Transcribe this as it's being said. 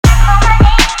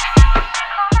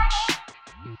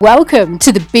Welcome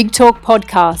to the Big Talk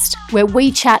podcast, where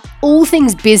we chat all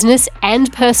things business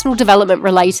and personal development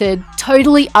related,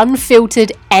 totally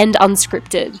unfiltered and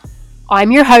unscripted.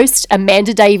 I'm your host,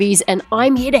 Amanda Davies, and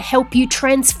I'm here to help you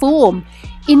transform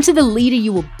into the leader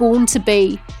you were born to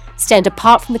be, stand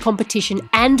apart from the competition,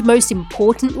 and most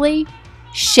importantly,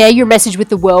 share your message with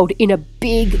the world in a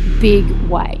big, big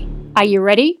way. Are you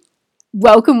ready?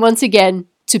 Welcome once again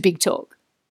to Big Talk.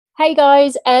 Hey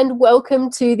guys, and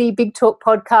welcome to the Big Talk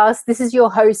podcast. This is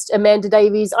your host, Amanda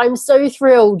Davies. I'm so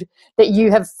thrilled that you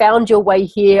have found your way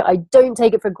here. I don't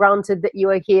take it for granted that you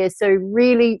are here. So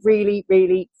really, really,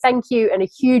 really thank you and a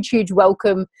huge, huge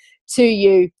welcome to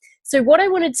you. So what I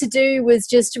wanted to do was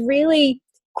just really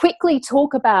quickly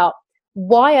talk about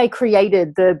why I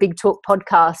created the Big Talk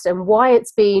podcast and why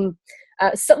it's been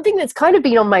something that's kind of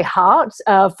been on my heart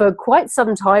for quite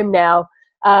some time now.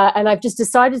 And I've just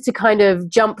decided to kind of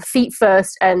jump feet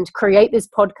first and create this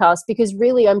podcast because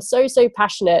really I'm so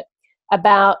passionate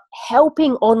about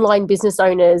helping online business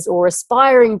owners or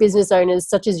aspiring business owners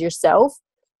such as yourself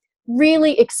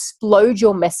really explode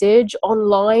your message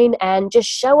online and just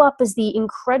show up as the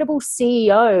incredible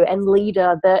CEO and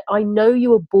leader that I know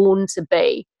you were born to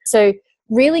be. So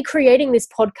really creating this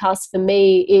podcast for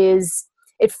me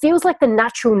it feels like the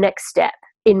natural next step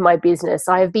in my business.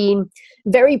 I have been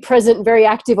very present, very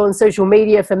active on social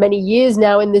media for many years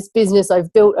now in this business.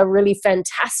 I've built a really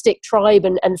fantastic tribe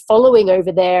and following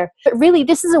over there. But really,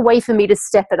 this is a way for me to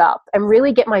step it up and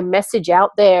really get my message out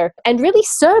there and really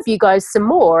serve you guys some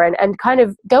more and kind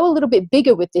of go a little bit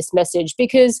bigger with this message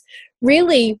because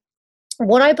really,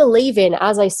 what I believe in,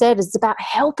 as I said, is about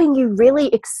helping you really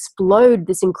explode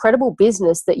this incredible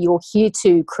business that you're here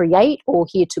to create or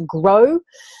here to grow.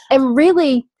 And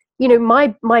really, you know,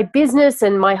 my business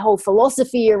and my whole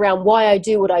philosophy around why I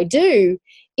do what I do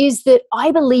is that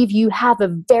I believe you have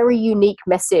a very unique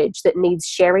message that needs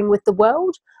sharing with the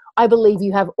world. I believe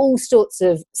you have all sorts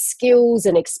of skills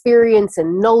and experience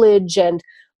and knowledge and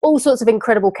all sorts of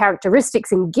incredible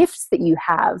characteristics and gifts that you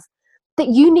have that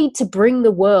you need to bring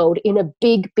the world in a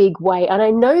big, big way. And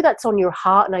I know that's on your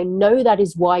heart and I know that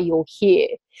is why you're here.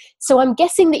 So I'm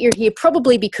guessing that you're here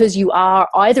probably because you are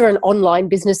either an online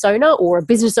business owner or a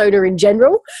business owner in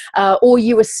general, or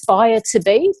you aspire to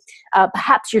be.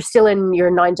 Perhaps you're still in your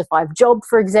 9-to-5 job,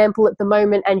 for example, at the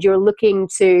moment, and you're looking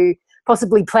to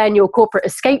possibly plan your corporate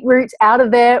escape route out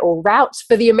of there or route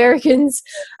for the Americans.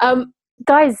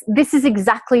 Guys, this is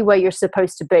exactly where you're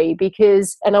supposed to be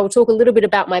because, and I will talk a little bit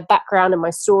about my background and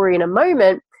my story in a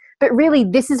moment, but really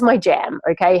this is my jam,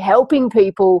 okay? Helping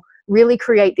people really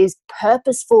create these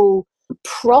purposeful,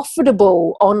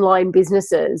 profitable online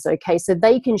businesses, okay? So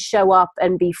they can show up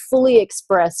and be fully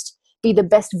expressed, be the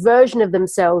best version of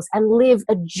themselves and live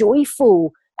a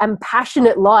joyful and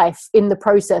passionate life in the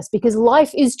process because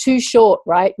life is too short,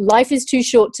 right? Life is too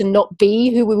short to not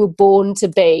be who we were born to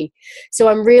be. So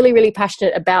I'm really, really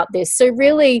passionate about this. So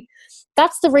really,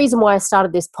 that's the reason why I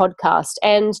started this podcast.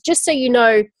 And just so you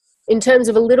know, in terms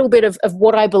of a little bit of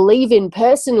what I believe in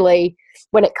personally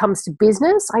when it comes to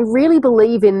business, I really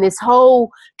believe in this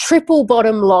whole triple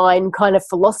bottom line kind of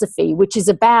philosophy, which is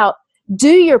about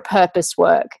do your purpose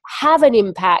work, have an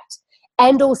impact,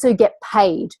 and also get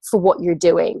paid for what you're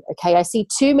doing, okay? I see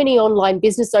too many online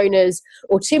business owners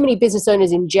or too many business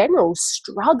owners in general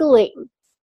struggling,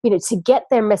 you know, to get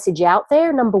their message out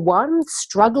there, number one,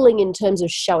 struggling in terms of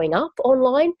showing up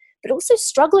online, but also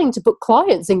struggling to book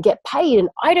clients and get paid. And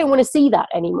I don't want to see that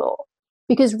anymore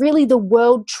because really the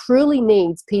world truly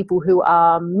needs people who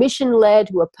are mission-led,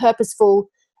 who are purposeful,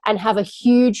 and have a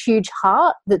huge, huge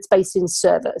heart that's based in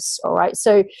service, all right?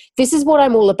 So this is what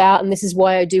I'm all about and this is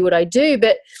why I do what I do.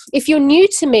 But if you're new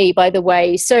to me, by the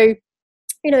way, so,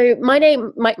 you know, my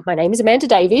name is Amanda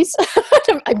Davies.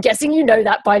 I'm guessing you know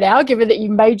that by now, given that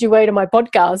you made your way to my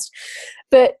podcast.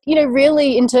 But, you know,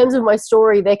 really in terms of my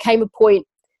story, there came a point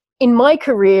in my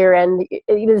career, and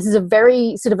you know, this is a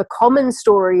very sort of a common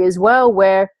story as well,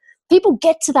 where people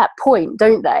get to that point,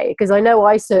 don't they? Because I know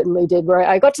I certainly did, where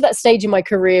I got to that stage in my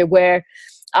career where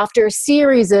after a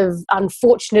series of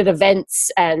unfortunate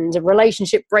events and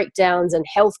relationship breakdowns and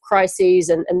health crises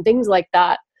and things like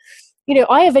that, you know,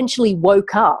 I eventually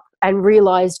woke up and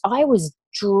realized I was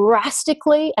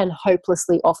drastically and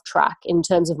hopelessly off track in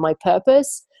terms of my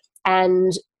purpose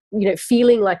and, you know,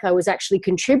 feeling like I was actually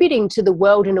contributing to the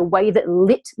world in a way that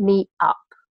lit me up.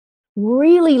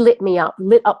 Really lit me up,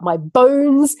 lit up my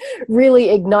bones, really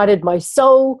ignited my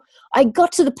soul. I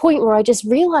got to the point where I just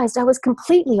realized I was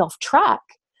completely off track.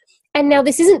 And now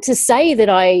this isn't to say that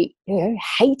I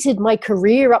hated my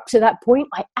career up to that point.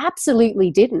 I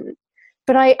absolutely didn't.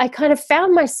 But I kind of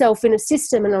found myself in a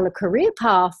system and on a career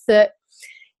path that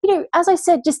as I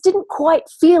said, just didn't quite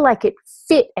feel like it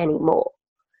fit anymore.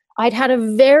 I'd had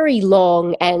a very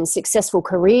long and successful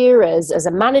career as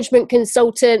a management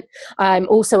consultant. I'm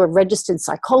also a registered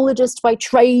psychologist by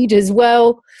trade as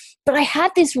well. But I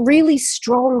had this really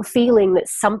strong feeling that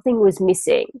something was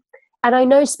missing. And I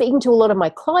know, speaking to a lot of my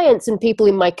clients and people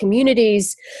in my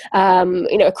communities,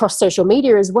 across social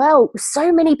media as well,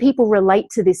 so many people relate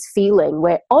to this feeling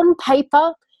where on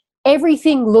paper,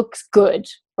 everything looks good,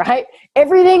 right?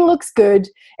 Everything looks good.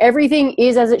 Everything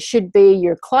is as it should be.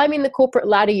 You're climbing the corporate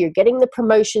ladder. You're getting the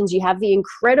promotions. You have the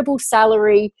incredible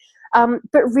salary.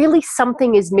 But really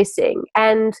something is missing.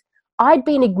 And I'd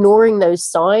been ignoring those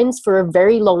signs for a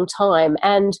very long time.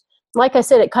 And like I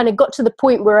said, it kind of got to the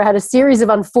point where I had a series of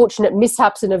unfortunate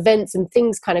mishaps and events and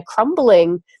things kind of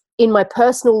crumbling in my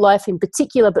personal life in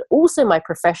particular, but also my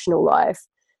professional life,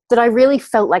 that I really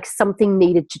felt like something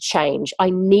needed to change. I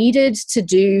needed to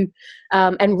do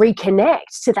and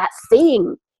reconnect to that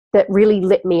thing that really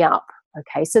lit me up.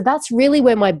 Okay, so that's really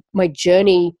where my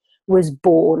journey was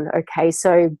born. Okay,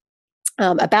 so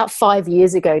about 5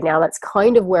 years ago now, that's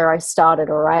kind of where I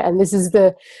started, all right? And this is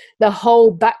the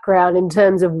whole background in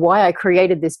terms of why I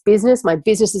created this business. My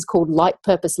business is called Light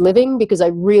Purpose Living because I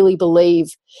really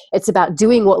believe it's about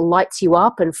doing what lights you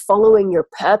up and following your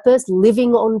purpose,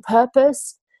 living on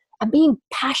purpose, and being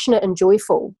passionate and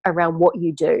joyful around what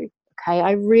you do. Okay,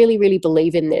 I really, really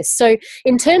believe in this. So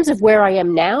in terms of where I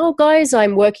am now, guys,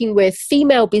 I'm working with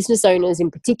female business owners in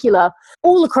particular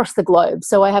all across the globe.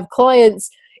 So I have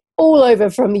clients all over,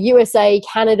 from the USA,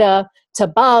 Canada, to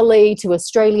Bali, to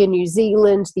Australia, New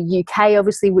Zealand, the UK,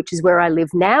 obviously, which is where I live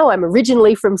now. I'm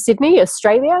originally from Sydney,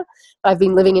 Australia. I've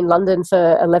been living in London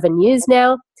for 11 years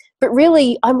now. But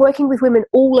really, I'm working with women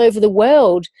all over the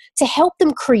world to help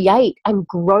them create and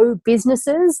grow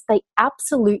businesses they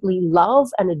absolutely love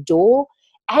and adore,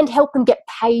 and help them get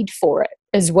paid for it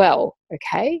as well,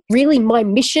 okay? Really, my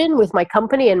mission with my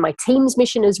company and my team's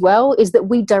mission as well is that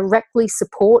we directly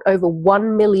support over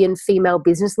 1 million female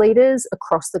business leaders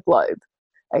across the globe,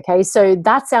 okay? So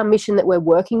that's our mission that we're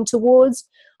working towards.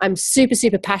 I'm super,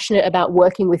 super passionate about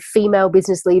working with female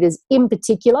business leaders in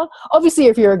particular. Obviously,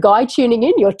 if you're a guy tuning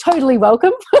in, you're totally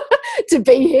welcome to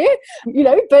be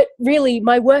here, but really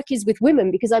my work is with women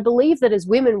because I believe that as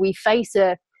women, we face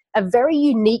a very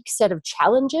unique set of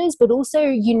challenges, but also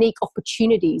unique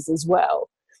opportunities as well.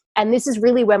 And this is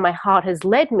really where my heart has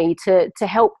led me to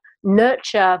help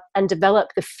nurture and develop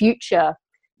the future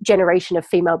generation of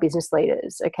female business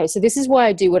leaders. Okay, so this is why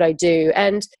I do what I do.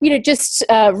 And, just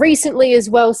recently as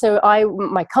well, so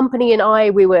my company and I,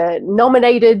 we were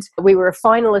nominated. We were a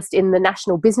finalist in the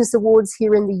National Business Awards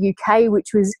here in the UK, which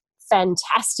was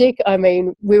fantastic. I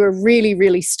mean, we were really,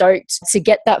 really stoked to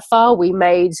get that far. We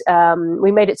made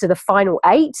it to the final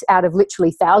 8 out of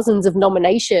literally thousands of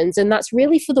nominations. And that's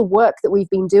really for the work that we've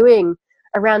been doing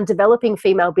around developing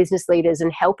female business leaders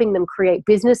and helping them create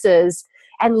businesses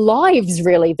and lives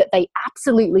really that they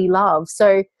absolutely love.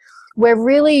 So we're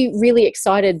really, really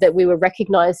excited that we were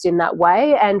recognized in that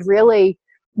way. And really,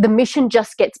 the mission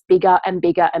just gets bigger and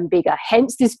bigger and bigger,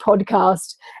 hence this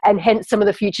podcast and hence some of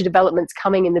the future developments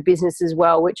coming in the business as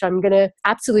well, which I'm going to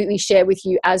absolutely share with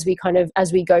you as we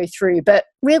go through. But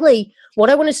really, what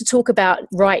I wanted to talk about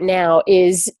right now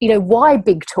is, why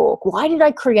Big Talk? Why did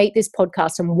I create this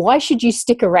podcast, and why should you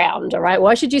stick around? All right.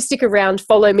 Why should you stick around,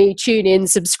 follow me, tune in,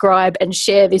 subscribe, and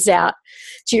share this out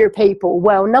to your people?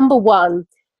 Well, number one,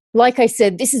 like I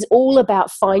said, this is all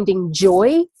about finding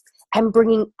joy and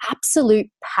bringing absolute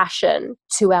passion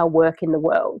to our work in the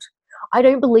world. I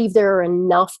don't believe there are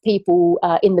enough people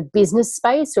in the business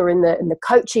space or in the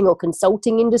coaching or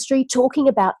consulting industry talking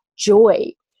about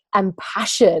joy and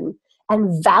passion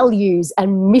and values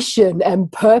and mission and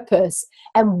purpose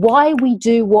and why we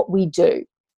do what we do.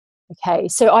 Okay,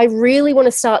 so I really want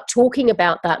to start talking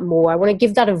about that more. I want to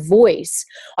give that a voice.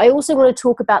 I also want to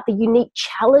talk about the unique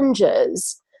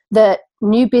challenges that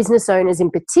new business owners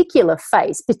in particular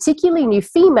face, particularly new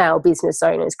female business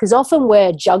owners, because often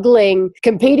we're juggling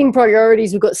competing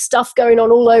priorities. We've got stuff going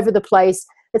on all over the place.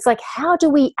 It's like, how do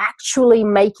we actually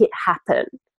make it happen?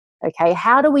 Okay,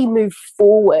 how do we move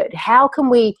forward? How can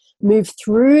we move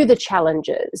through the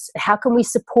challenges? How can we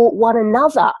support one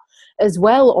another as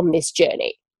well on this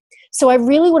journey? So I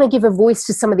really want to give a voice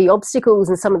to some of the obstacles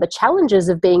and some of the challenges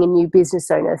of being a new business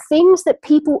owner, things that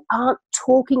people aren't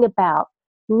talking about.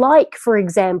 Like, for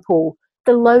example,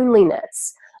 the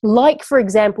loneliness. Like, for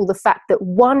example, the fact that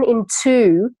 1 in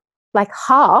 2, like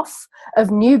half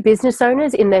of new business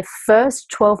owners in their first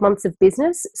 12 months of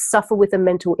business suffer with a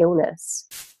mental illness.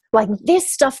 Like, this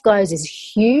stuff, guys, is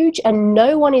huge and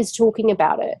no one is talking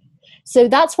about it. So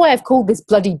that's why I've called this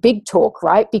bloody Big Talk,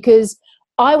 right? Because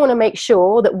I want to make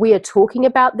sure that we are talking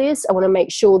about this. I want to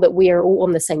make sure that we are all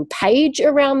on the same page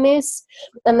around this,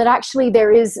 and that actually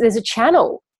there's a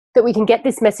channel that we can get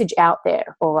this message out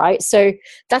there. All right. So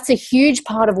that's a huge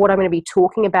part of what I'm going to be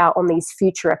talking about on these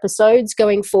future episodes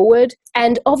going forward.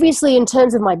 And obviously, in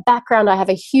terms of my background, I have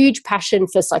a huge passion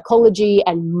for psychology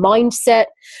and mindset,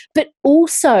 but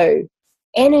also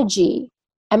energy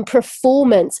and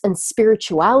performance and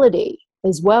spirituality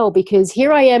as well, because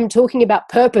here I am talking about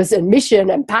purpose and mission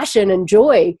and passion and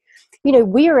joy. You know,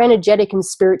 we are energetic and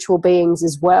spiritual beings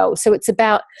as well. So it's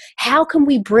about how can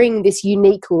we bring this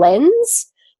unique lens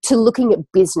to looking at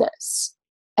business.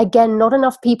 Again, not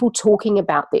enough people talking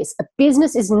about this. A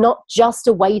business is not just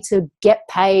a way to get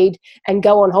paid and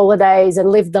go on holidays and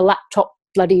live the laptop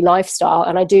bloody lifestyle.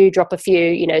 And I do drop a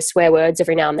few, swear words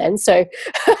every now and then. So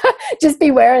just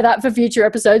beware of that for future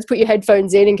episodes. Put your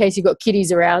headphones in case you've got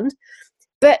kiddies around.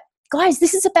 But guys,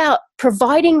 this is about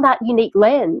providing that unique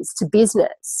lens to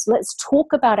business. Let's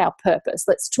talk about our purpose.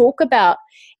 Let's talk about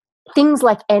things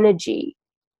like energy.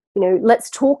 Let's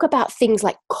talk about things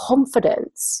like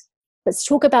confidence. Let's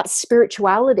talk about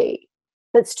spirituality.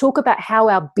 Let's talk about how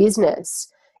our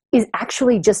business is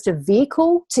actually just a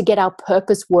vehicle to get our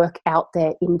purpose work out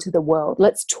there into the world.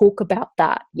 Let's talk about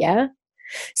that, yeah?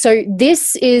 So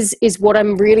this is what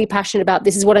I'm really passionate about.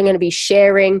 This is what I'm going to be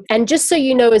sharing. And just so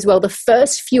you know as well, the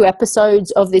first few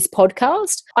episodes of this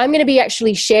podcast, I'm going to be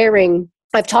actually sharing,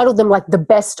 I've titled them like the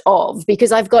best of,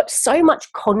 because I've got so much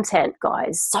content,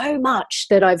 guys, so much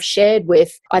that I've shared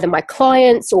with either my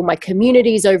clients or my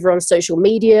communities over on social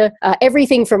media,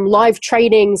 everything from live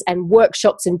trainings and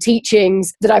workshops and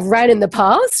teachings that I've ran in the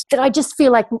past that I just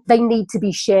feel like they need to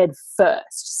be shared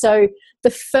first. So the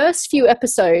first few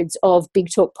episodes of Big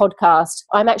Talk Podcast,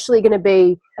 I'm actually going to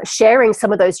be sharing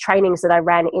some of those trainings that I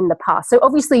ran in the past. So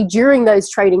obviously during those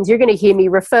trainings, you're going to hear me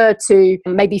refer to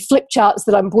maybe flip charts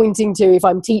that I'm pointing to if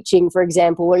I'm teaching, for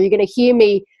example, or you're going to hear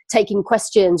me taking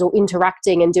questions or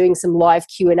interacting and doing some live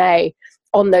Q&A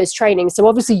on those trainings. So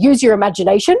obviously use your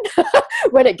imagination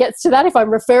when it gets to that. If I'm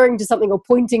referring to something or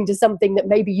pointing to something that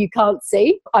maybe you can't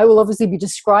see, I will obviously be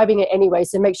describing it anyway.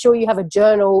 So make sure you have a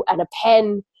journal and a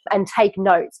pen and take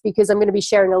notes, because I'm going to be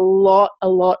sharing a lot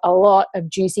of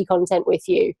juicy content with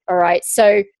you. All right.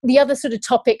 So the other sort of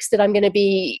topics that I'm going to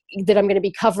be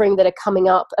covering that are coming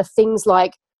up are things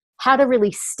like how to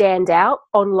really stand out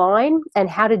online and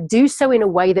how to do so in a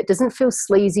way that doesn't feel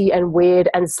sleazy and weird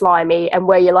and slimy and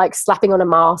where you're like slapping on a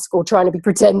mask or trying to be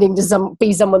pretending to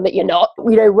be someone that you're not.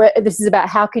 Where this is about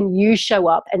how can you show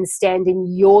up and stand in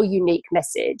your unique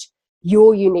message,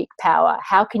 your unique power.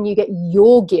 How can you get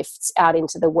your gifts out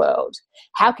into the world?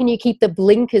 How can you keep the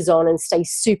blinkers on and stay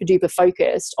super duper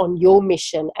focused on your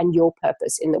mission and your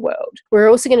purpose in the world? We're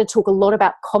also going to talk a lot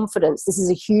about confidence. This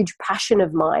is a huge passion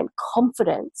of mine.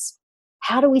 Confidence.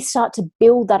 How do we start to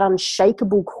build that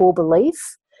unshakable core belief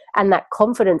and that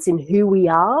confidence in who we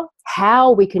are,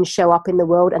 how we can show up in the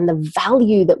world, and the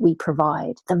value that we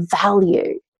provide, the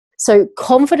value. So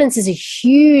confidence is a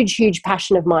huge, huge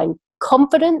passion of mine.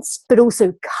 Confidence, but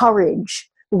also courage,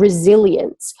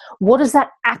 resilience. What does that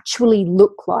actually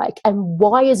look like? And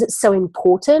why is it so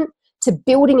important to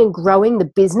building and growing the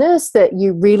business that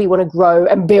you really want to grow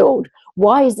and build?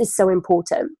 Why is this so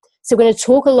important? So we're going to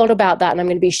talk a lot about that, and I'm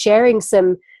going to be sharing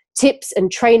some tips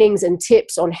and trainings and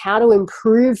tips on how to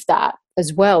improve that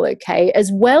as well, okay?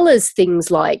 As well as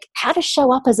things like how to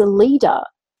show up as a leader.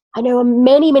 I know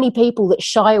many, many people that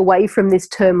shy away from this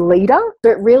term leader,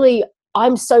 but really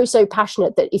I'm so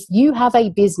passionate that if you have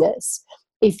a business,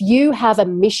 if you have a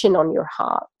mission on your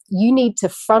heart, you need to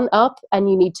front up and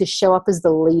you need to show up as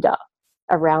the leader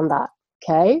around that.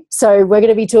 Okay. So we're going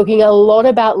to be talking a lot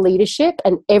about leadership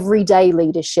and everyday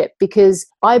leadership, because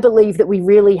I believe that we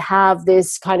really have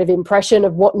this kind of impression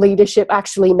of what leadership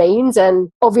actually means. And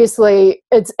obviously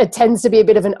it tends to be a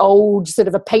bit of an old sort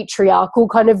of a patriarchal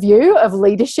kind of view of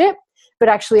leadership. But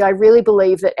actually, I really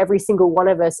believe that every single one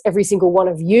of us, every single one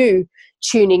of you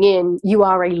tuning in, you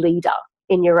are a leader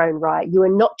in your own right. You are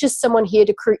not just someone here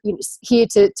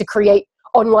to create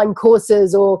online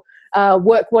courses or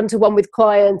work one-to-one with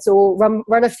clients or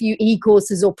run a few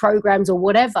e-courses or programs or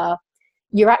whatever.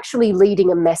 You're actually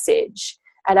leading a message.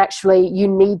 And actually, you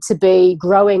need to be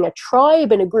growing a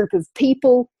tribe and a group of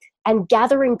people and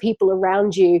gathering people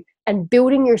around you and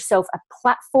building yourself a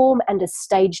platform and a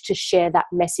stage to share that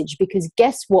message. Because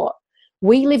guess what?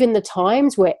 We live in the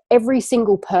times where every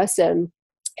single person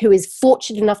who is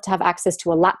fortunate enough to have access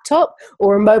to a laptop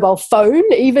or a mobile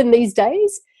phone, even these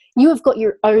days, you have got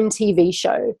your own TV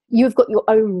show. You've got your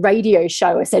own radio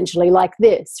show, essentially, like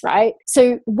this, right?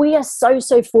 So we are so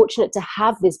fortunate to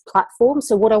have this platform.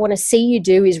 So what I want to see you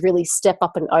do is really step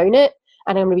up and own it.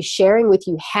 And I'm going to be sharing with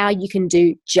you how you can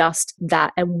do just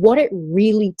that and what it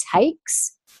really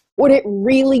takes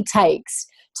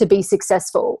to be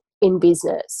successful in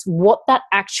business, what that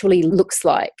actually looks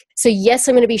like. So yes,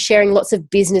 I'm going to be sharing lots of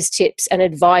business tips and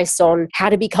advice on how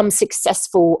to become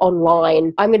successful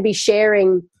online. I'm going to be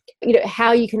sharing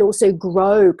how you can also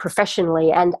grow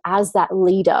professionally and as that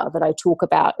leader that I talk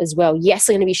about as well. Yes,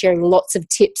 I'm going to be sharing lots of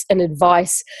tips and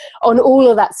advice on all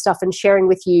of that stuff and sharing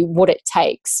with you what it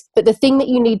takes. But the thing that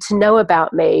you need to know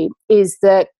about me is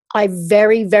that I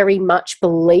very, very much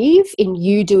believe in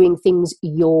you doing things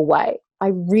your way.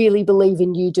 I really believe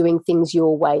in you doing things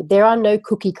your way. There are no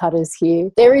cookie cutters here.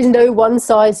 There is no one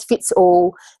size fits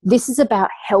all. This is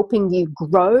about helping you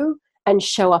grow and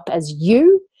show up as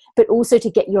you, but also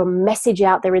to get your message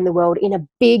out there in the world in a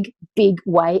big, big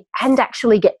way and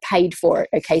actually get paid for it.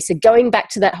 Okay, so going back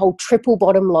to that whole triple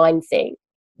bottom line thing,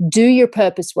 do your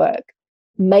purpose work,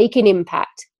 make an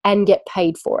impact, and get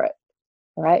paid for it.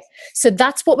 All right. So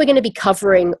that's what we're going to be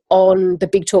covering on the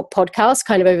Big Talk podcast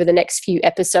kind of over the next few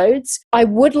episodes. I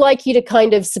would like you to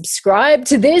kind of subscribe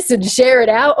to this and share it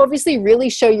out. Obviously, really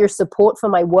show your support for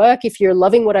my work. If you're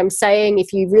loving what I'm saying,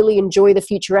 if you really enjoy the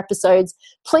future episodes,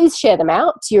 please share them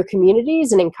out to your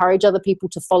communities and encourage other people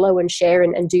to follow and share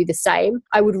and do the same.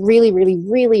 I would really, really,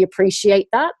 really appreciate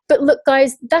that. But look,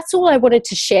 guys, that's all I wanted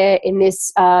to share in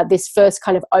this first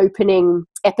kind of opening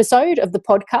episode of the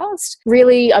podcast.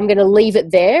 Really, I'm going to leave it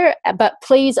there. But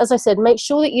please, as I said, make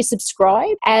sure that you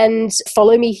subscribe and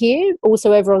follow me here.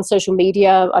 Also over on social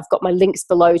media, I've got my links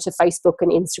below to Facebook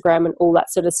and Instagram and all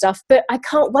that sort of stuff. But I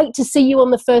can't wait to see you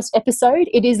on the first episode.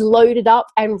 It is loaded up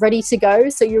and ready to go.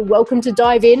 So you're welcome to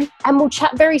dive in and we'll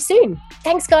chat very soon.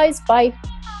 Thanks, guys. Bye.